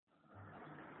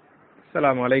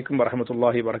அஸ்ஸலாமு அலைக்கும்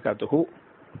வரஹ்மத்துல்லாஹி வபரகாத்துஹு.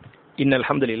 இன்னல்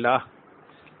ஹம்துலில்லாஹ்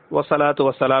வஸ்ஸலாத்து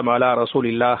வஸ்ஸலாமு அலா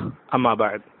ரசூலில்லாஹ் அம்மா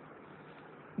பஅத்.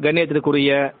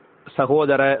 கண்ணியத்திற்குரிய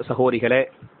சகோதர சகோதரிகளே,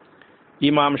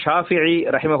 இமாம் ஷாஃபிஈ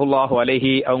ரஹிமஹுல்லாஹு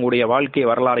அலைஹி அவங்களுடைய வாழ்க்கை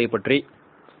வரலாறை பற்றி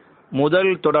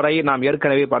முதல் தொடரை நாம்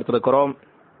ஏற்கனவே பார்த்திருக்கிறோம்.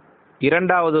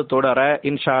 இரண்டாவது தொடரை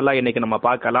இன்ஷா அல்லாஹ் இன்னைக்கு நம்ம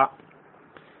பார்க்கலாம்.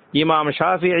 இமாம்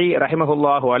ஷாஃபிஈ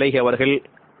ரஹிமஹுல்லாஹு அலைஹி அவர்கள்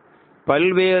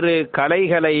பல்வேறு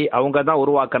கலைகளை அவங்க தான்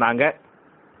உருவாக்கினாங்க.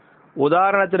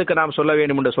 உதாரணத்திற்கு நாம் சொல்ல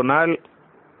வேண்டும் என்று சொன்னால்,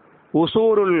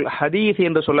 உசூருல் ஹதீஸ்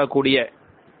என்று சொல்லக்கூடிய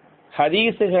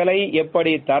ஹதீஸுகளை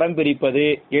எப்படி தரம் பிரிப்பது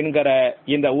என்கிற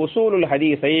இந்த உசூலுல்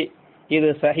ஹதீஸை, இது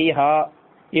சஹீஹா,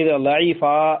 இது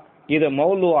லைஃபா, இது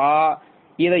மௌலூஆ,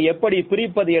 இதை எப்படி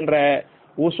பிரிப்பது என்ற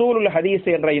உசூலுல் ஹதீஸ்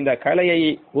என்ற இந்த கலையை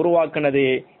உருவாக்கினது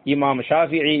இமாம்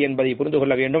ஷாஃபிஈ என்பதை புரிந்து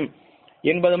கொள்ள வேண்டும்.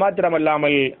 என்பது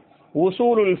மாத்திரமல்லாமல்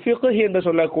உசூலுல் ஃபிக்ஹ் என்று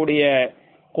சொல்லக்கூடிய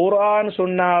குர்ஆன்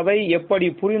சுன்னாவை எப்படி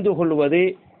புரிந்து கொள்வது,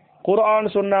 குர்ஆன்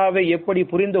சுன்னாவை எப்படி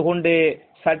புரிந்து கொண்டு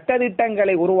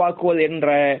சட்டதிட்டங்களை உருவாக்குவது என்ற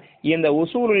இந்த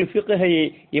உசூலுல் ஃபிக்ஹை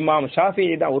இமாம்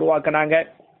ஷாஃபிஈ தான் உருவாக்கினாங்க.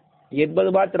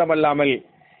 என்பது மாத்திரமல்லாமல்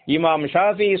இமாம்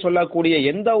ஷாஃபிஈ சொல்லக்கூடிய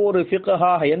எந்த ஒரு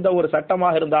ஃபிக்ஹாக, எந்த ஒரு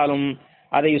சட்டமாக இருந்தாலும்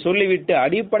அதை சொல்லிவிட்டு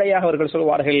அடிப்படையாக அவர்கள்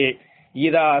சொல்வார்கள்,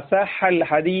 இதா ஸஹல்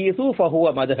ஹதீஸு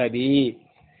ஃபஹுவ மத்ஹபி.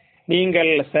 நீங்கள்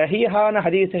சஹீஹான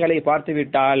ஹதீஸுகளை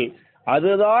பார்த்துவிட்டால்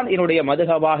அதுதான் என்னுடைய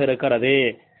மதுஹபாக இருக்கிறது,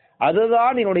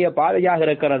 அதுதான் என்னுடைய பாதையாக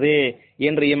இருக்கிறது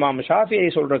என்று இமாம் ஷாஃபிஈ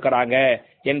சொல்லிருக்கிறாங்க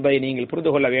என்பதை நீங்கள்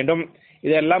புரிந்து கொள்ள வேண்டும்.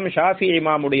 இதெல்லாம் ஷாஃபிஈ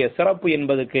இமாமுடைய சிறப்பு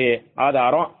என்பதற்கு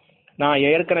ஆதாரம். நான்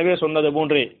ஏற்கனவே சொன்னது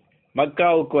போன்று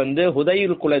மக்காவுக்கு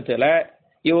ஹுதைல் குலத்துல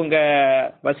இவங்க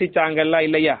வசிச்சாங்கல்ல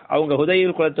இல்லையா, அவங்க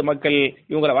ஹுதைல் குலத்து மக்கள்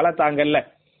இவங்களை வளர்த்தாங்கல்ல.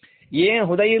 ஏன்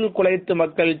ஹுதைல் குலத்து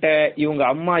மக்கள்கிட்ட இவங்க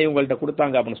அம்மா இவங்கள்ட்ட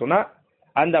கொடுத்தாங்க அப்படின்னு சொன்னா,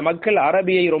 அந்த மக்கள்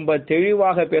அரபியை ரொம்ப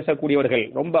தெளிவாக பேசக்கூடியவர்கள்,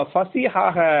 ரொம்ப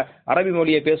ஃபஸீஹாக அரபி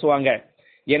மொழியை பேசுவாங்க.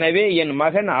 எனவே என்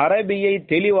மகன் அரபியை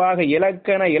தெளிவாக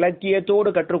இலக்கண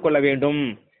இலக்கியத்தோடு கற்றுக்கொள்ள வேண்டும்,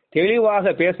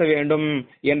 தெளிவாக பேச வேண்டும்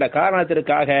என்ற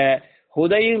காரணத்திற்காக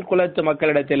ஹுதைல் குலத்து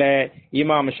மக்களிடத்தில்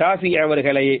இமாம் ஷாஃபிஈ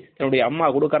அவர்களை தன்னுடைய அம்மா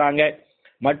கொடுக்கறாங்க.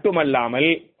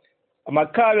 மட்டுமல்லாமல்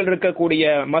மக்காவில் இருக்கக்கூடிய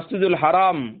மஸ்ஜிதுல்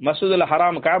ஹராம்,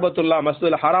 காபத்துல்லா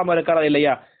மஸ்ஜிதுல் ஹராம் இருக்கிறது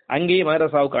இல்லையா, அங்கேயும்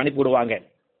மதரசாவுக்கு அனுப்பிவிடுவாங்க.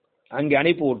 அங்கே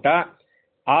அனுப்பிவிட்டா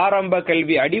ஆரம்ப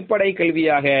கல்வி, அடிப்படை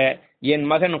கல்வியாக என்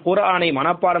மகன் குர்ஆனை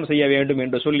மனப்பாடம் செய்ய வேண்டும்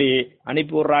என்று சொல்லி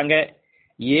அனுப்பி விடுறாங்க.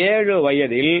 7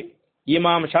 வயதில்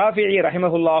இமாம் ஷாஃபிஈ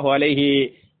ரஹிமஹுல்லாஹு அலைஹி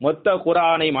மொத்த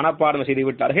குர்ஆனை மனப்பாடம் செய்து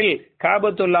விட்டார்கள்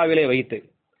காபத்துல்லாவிலே வைத்து.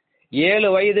 7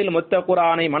 வயதில் மொத்த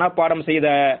குர்ஆனை மனப்பாடம் செய்த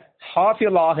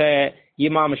ஹாஃபிலாக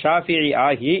இமாம் ஷாஃபிஈ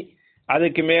ஆகி,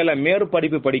 அதுக்கு மேல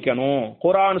மேற்படிப்பு படிக்கணும்,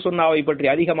 குர்ஆன் சுன்னாவை பற்றி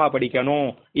அதிகமா படிக்கணும்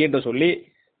என்று சொல்லி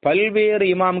பல்வேறு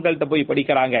இமாம்கள்ட்ட போய்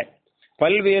படிக்கிறாங்க,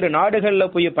 பல்வேறு நாடுகள்ல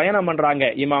போய் பயணம் பண்றாங்க.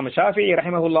 இமாம் ஷாஃபிஈ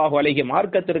ரஹிமஹுல்லாஹு அலைஹி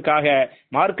மார்க்கத்திற்காக,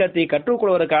 மார்க்கத்தை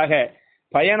கற்றுக்கொள்வதற்காக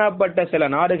பயணப்பட்ட சில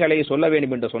நாடுகளை சொல்ல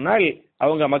வேண்டும் என்று சொன்னால்,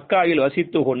 அவங்க மக்காவில்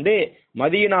வசித்து கொண்டு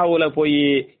மதீனாவுல போய்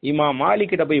இமாம்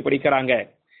மாலிக் கிட்ட போய் படிக்கிறாங்க,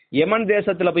 யமன்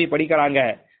தேசத்துல போய் படிக்கிறாங்க,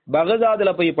 பகதாதுல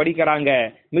போய் படிக்கிறாங்க,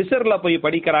 மிஸ்ர்ல போய்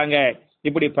படிக்கிறாங்க,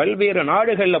 இப்படி பல்வேறு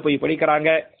நாடுகள்ல போய் படிக்கிறாங்க.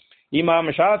 இமாம்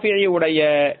ஷாஃபிஈ உடைய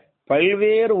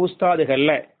பல்வேறு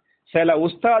உஸ்தாதுகள்ல சில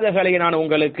உஸ்தாதுகளை நான்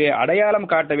உங்களுக்கு அடையாளம்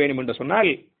காட்ட வேண்டும் என்று சொன்னால்,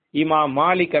 இமாம்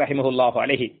மாலிக் ரஹிமஹுல்லாஹு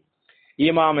அலைஹி.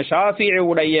 இமாம் ஷாஃபிஈ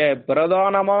உடைய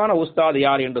பிரதானமான உஸ்தாத்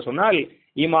யார் என்று சொன்னால்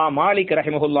இமாம் மாலிக்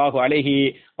ரஹிமஹுல்லாஹு அலைஹி.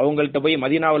 அவங்கள்ட்ட போய்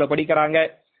மதீனாவுல படிக்கிறாங்க.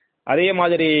 அதே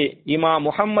மாதிரி இமாம்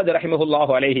முஹம்மது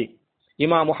ரஹிமஹுல்லாஹு அலைஹி.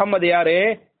 இமாம் முஹம்மது யாரு?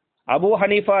 அபூ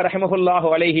ஹனீஃபா ரஹிமஹுல்லாஹு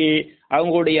அலைஹி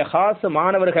அவங்களுடைய ஹாஸ்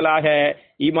மாணவர்களாக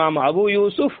இமாம் அபு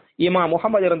யூசுப், இமாம்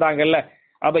முஹம்மது இருந்தாங்கல்ல.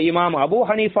 அப்ப இமாம் அபூ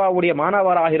ஹனீஃபாவுடைய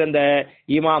மாணவராக இருந்த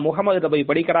இமாம் முஹம்மது போய்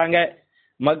படிக்கிறாங்க.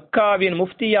 மக்காவின்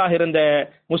முஃப்தியாக இருந்த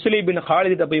முஸ்லிம் பின்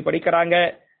ஹாலித் போய் படிக்கிறாங்க.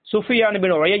 சுஃபியான்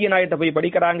பின் உயைனா போய்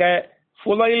படிக்கிறாங்க.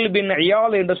 ஃபுலைல் பின்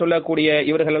இயால் என்று சொல்லக்கூடிய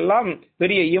இவர்கள் எல்லாம்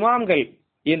பெரிய இமாம்கள்.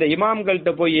 இந்த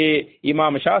இமாம்கள்ட்ட போய்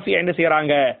இமாம் ஷாஃபிஈ என்ன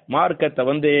செய்யறாங்க,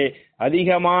 மார்க்கத்தை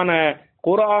அதிகமான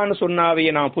குர்ஆன் சுன்னாவை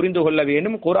நாம் புரிந்து கொள்ள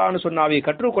வேண்டும், குர்ஆன் சுன்னாவை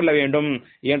கற்றுக்கொள்ள வேண்டும்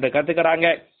என்று கத்துக்கிறாங்க.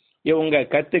 இவங்க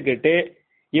கத்துக்கிட்டு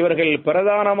இவர்கள்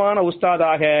பிரதானமான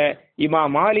உஸ்தாதாக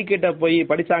இமாம் மாலிக் கிட்ட போய்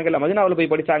படிச்சாங்கல்ல, மதீனாவுல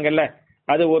போய் படிச்சாங்கல்ல.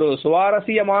 அது ஒரு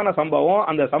சுவாரஸ்யமான சம்பவம்.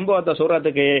 அந்த சம்பவத்தை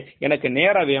சொல்றதுக்கு எனக்கு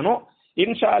நேரம் வேணும்.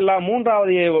 இன்ஷா அல்லாஹ்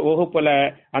 3வது வகுப்புல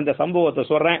அந்த சம்பவத்தை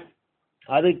சொல்றேன்.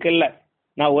 அதுக்குல்ல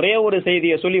நான் ஒரே ஒரு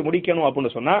செய்தியை சொல்லி முடிக்கணும்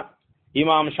அப்படின்னு சொன்னா,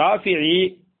 இமாம் ஷாஃபிஈ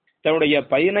தன்னுடைய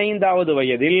 15வது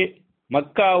வயதில்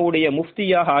மக்காவுடைய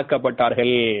முஃப்தியாக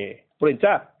ஆக்கப்பட்டார்கள்.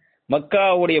 புரிஞ்சா?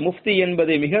 மக்காவுடைய முஃப்தி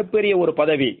என்பது மிகப்பெரிய ஒரு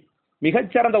பதவி,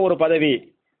 மிகச்சிறந்த ஒரு பதவி.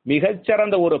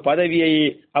 மிகச்சிறந்த ஒரு பதவியை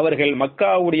அவர்கள்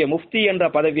மக்காவுடைய முஃப்தி என்ற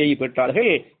பதவியை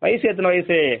பெற்றார்கள். வயசு எத்தனை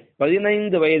வயசு?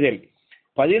 15 வயதில்.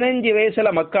 15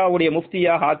 வயசுல மக்காவுடைய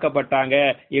முஃப்தியாக ஆக்கப்பட்டாங்க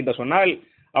என்று சொன்னால்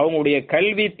அவங்களுடைய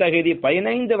கல்வி தகுதி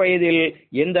 15 வயதில்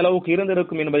எந்த அளவுக்கு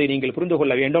இருந்திருக்கும் என்பதை நீங்கள் புரிந்து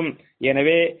கொள்ள வேண்டும்.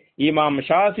 எனவே இமாம்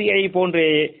ஷாஃபியை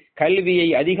போன்றே கல்வியை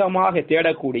அதிகமாக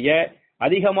தேடக்கூடிய,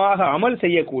 அதிகமாக அமல்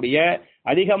செய்யக்கூடிய,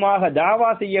 அதிகமாக தாவா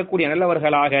செய்யக்கூடிய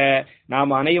நல்லவர்களாக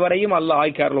நாம் அனைவரையும் அல்லாஹ்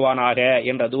ஆக்கி அருள்வானாக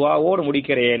என்ற துஆவோடு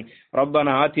முடிக்கிறேன்.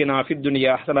 ரப்பனா ஆத்தினா ஃபித்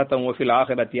துன்யா ஹஸனத்தன் வ ஃபில்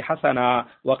ஆখিরাতি ஹஸனா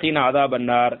வ கினா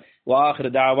அஸாபன்னார் வ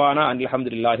ஆகிரு தஅவானா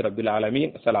அல்ஹம்துலில்லாஹி ரப்பில்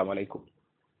ஆலமீன். அஸ்ஸலாமு அலைக்கும்.